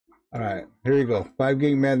Alright, here we go. 5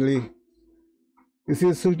 Game Medley. This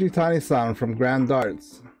is Shuji Tani sound from Gran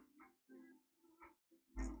Darts.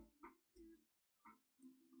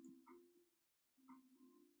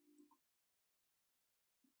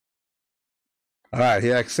 Alright, he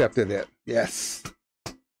accepted it. Yes.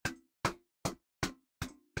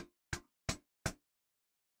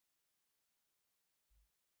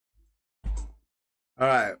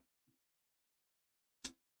 Alright.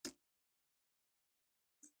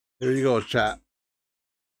 Here you go, chat.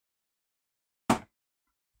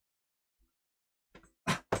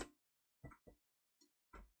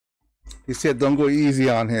 He said don't go easy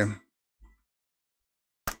on him.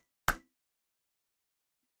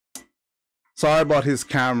 Sorry about his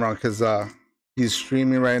camera, because he's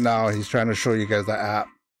streaming right now. He's trying to show you guys the app.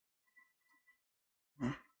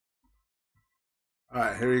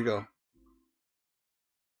 Alright, here we go.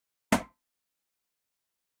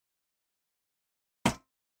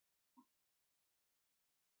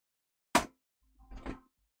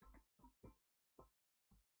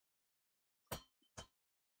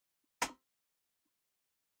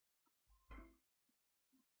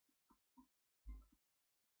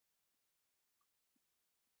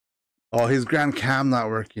 Oh, his Grand Cam not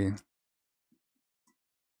working.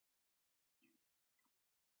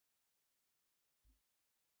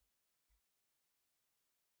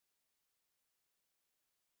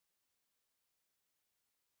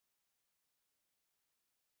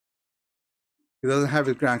 He doesn't have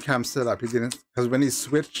his Grand Cam set up. He didn't, because when he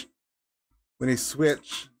switched,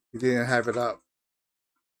 he didn't have it up.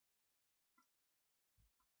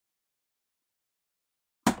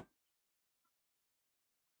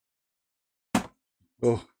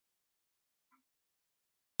 Oh.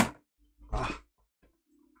 Ah.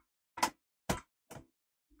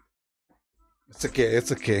 It's okay,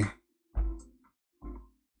 it's okay.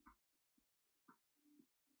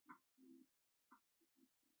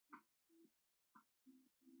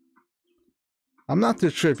 I'm not too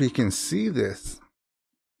sure if he can see this.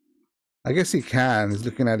 I guess he can. He's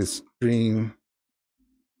looking at his stream.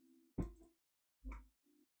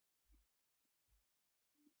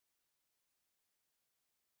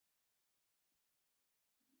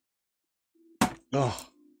 Oh.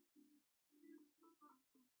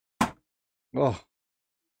 Oh.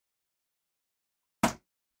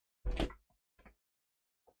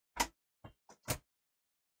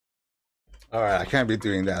 All right, I can't be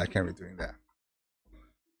doing that. I can't be doing that.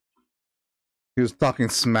 He was talking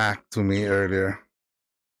smack to me earlier.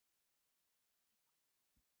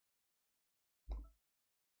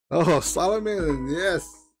 Oh, Solomon,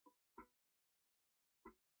 yes.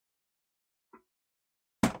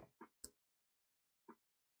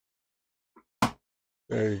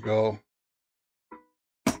 There you go.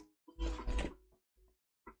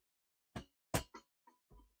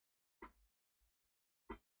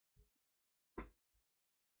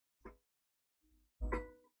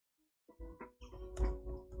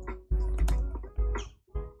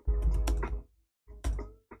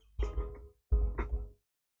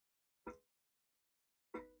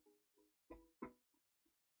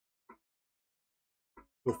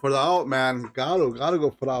 Go for the out, man. Gotta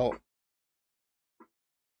go for the out.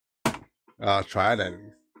 I'll try that.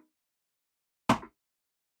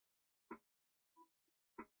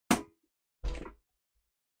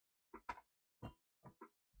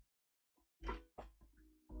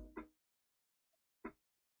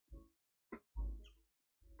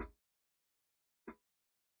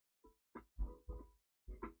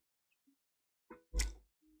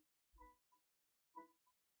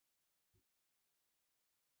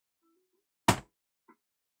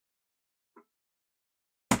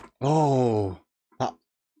 Oh. Ah.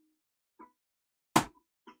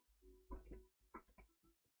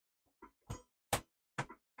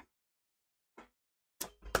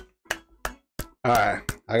 All right,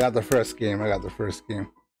 I got the first game.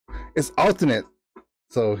 It's alternate,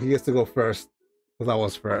 so he gets to go first because I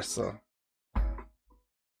was first. So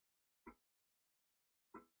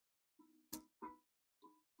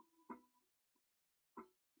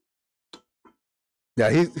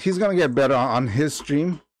yeah, he's gonna get better on his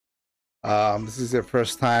stream. This is their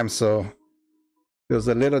first time, so there was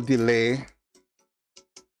a little delay.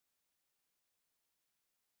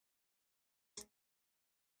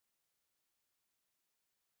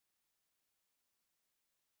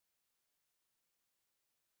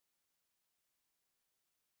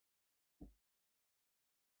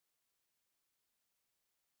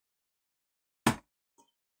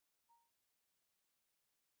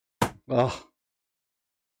 Oh.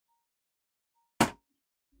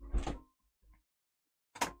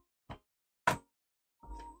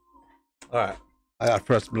 All right, I got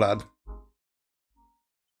first blood.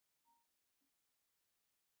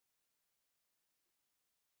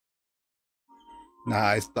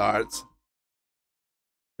 Nice darts.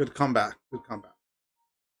 Good comeback. Good comeback.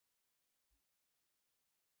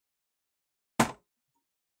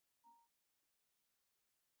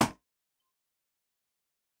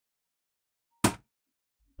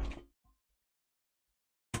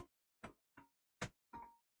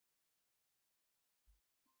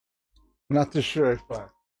 Not too sure if I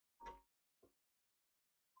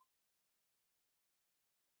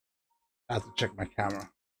have to check my camera.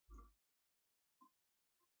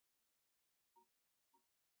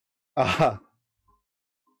 Uh,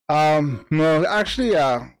 no, actually,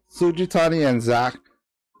 Shuji, Tani, and Zach,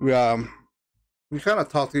 we kind of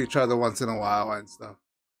talk to each other once in a while and stuff.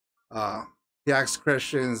 He asks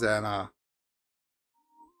questions and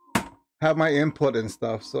have my input and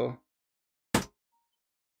stuff. So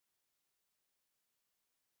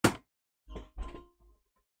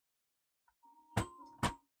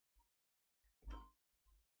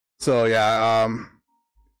yeah,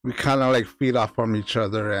 we kind of like feed off from each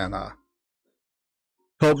other and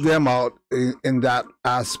help them out in that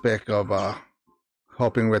aspect of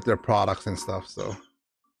helping with their products and stuff. So,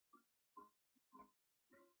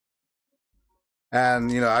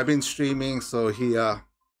 and you know, I've been streaming, so he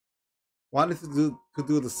wanted to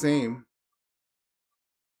do the same.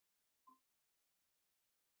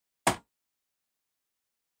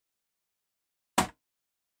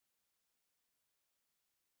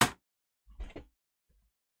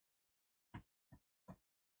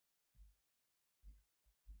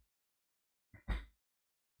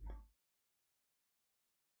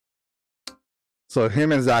 So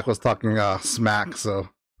him and Zach was talking smack. So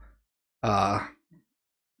I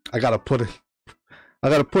gotta put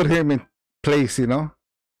him in place, you know.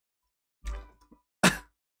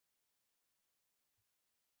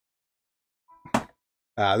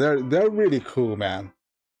 They're really cool, man.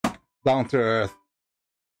 Down to earth.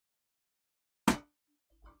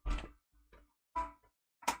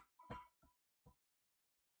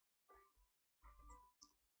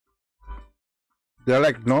 They're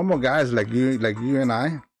like normal guys, like you and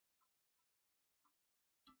I.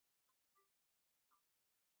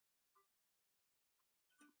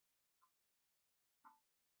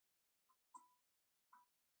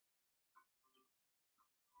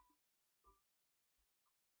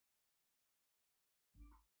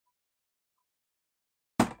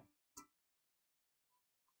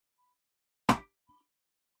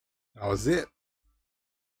 That was it.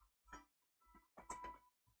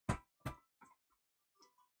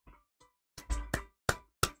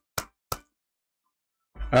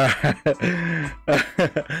 All right.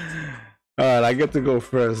 All right, I get to go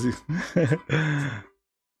first.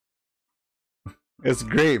 It's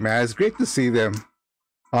great, man. It's great to see them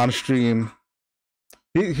on stream.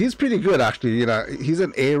 He's pretty good, actually. You know, he's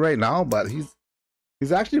an A right now, but he's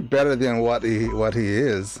actually better than what he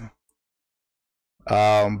is.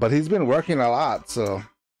 But he's been working a lot, so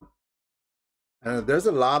and there's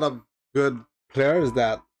a lot of good players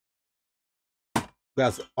that's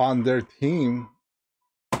on their team.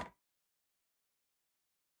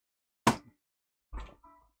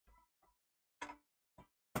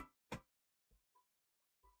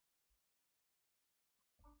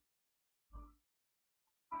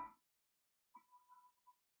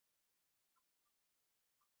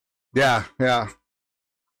 Yeah, yeah.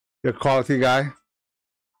 You're a quality guy.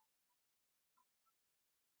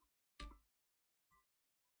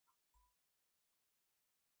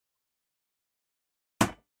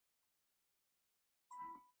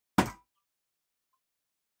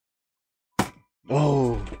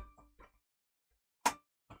 Oh.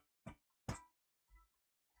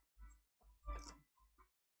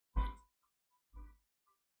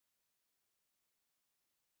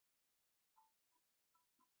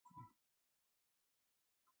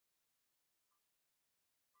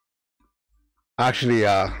 Actually,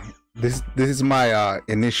 this is my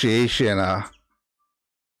initiation.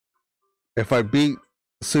 If I beat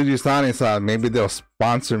Sujisani-san, maybe they'll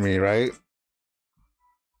sponsor me, right?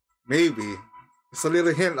 Maybe. It's a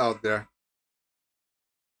little hint out there.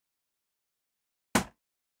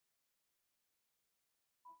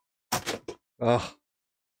 Oh.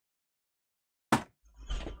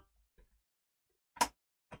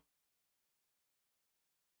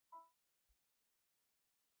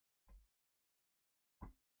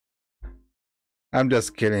 I'm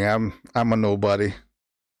just kidding. I'm a nobody.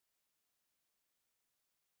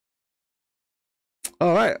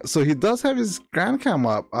 All right. So he does have his Gran cam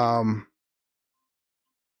up.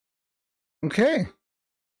 Okay.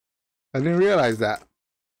 I didn't realize that.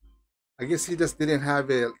 I guess he just didn't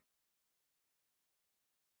have it.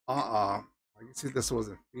 I guess he just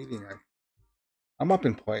wasn't feeding it. I'm up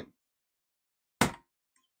in point.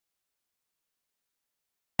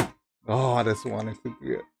 Oh, I just wanted to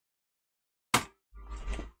do it.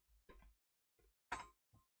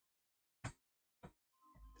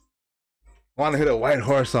 I want to hit a white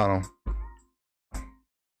horse on him.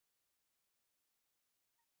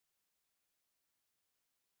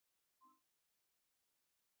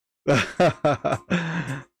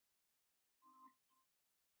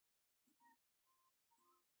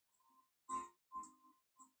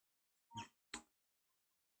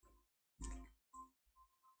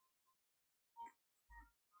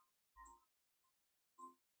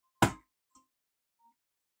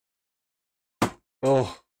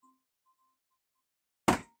 Oh.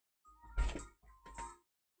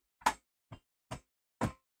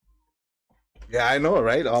 Yeah, I know,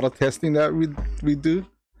 right? All the testing that we do.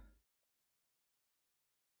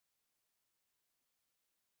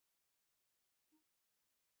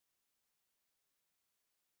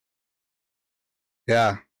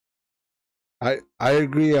 Yeah. I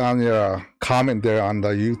agree on your comment there on the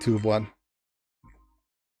YouTube one.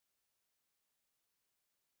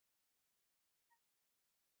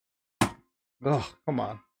 Oh, come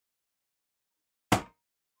on.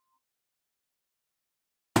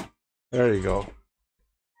 There you go.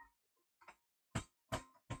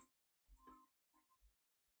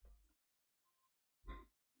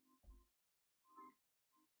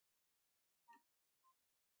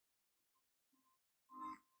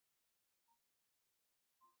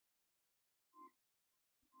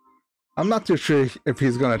 I'm not too sure if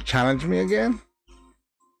he's gonna challenge me again.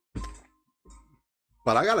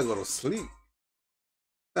 But I gotta go to sleep.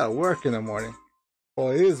 Gotta work in the morning.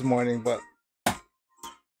 Well, it is morning, but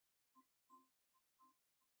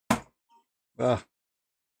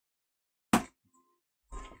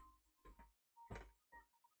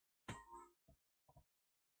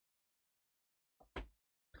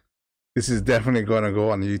this is definitely gonna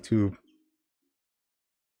go on YouTube.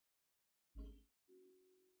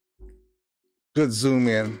 Good zoom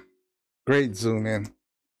in. Great zoom in.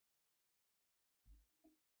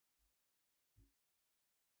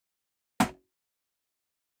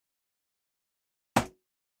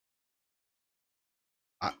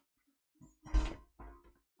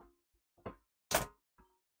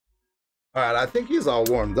 All right, I think he's all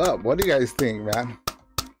warmed up. What do you guys think, man?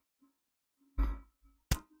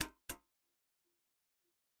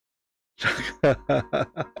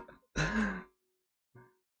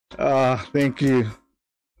 Thank you.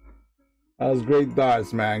 That was great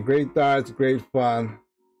darts, man. Great darts, great fun.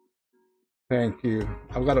 Thank you.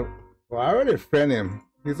 I've got to. Well, I already friend him.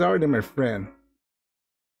 He's already my friend.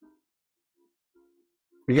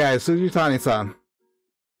 You guys, Shuji Tani-san.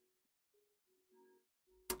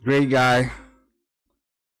 Great guy.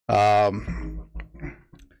 Follow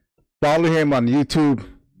him on YouTube.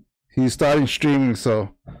 He's starting streaming,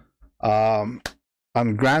 so on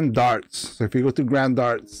Grand Darts. So if you go to Grand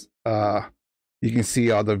Darts, you can see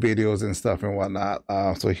all the videos and stuff and whatnot.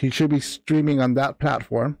 So he should be streaming on that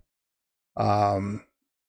platform.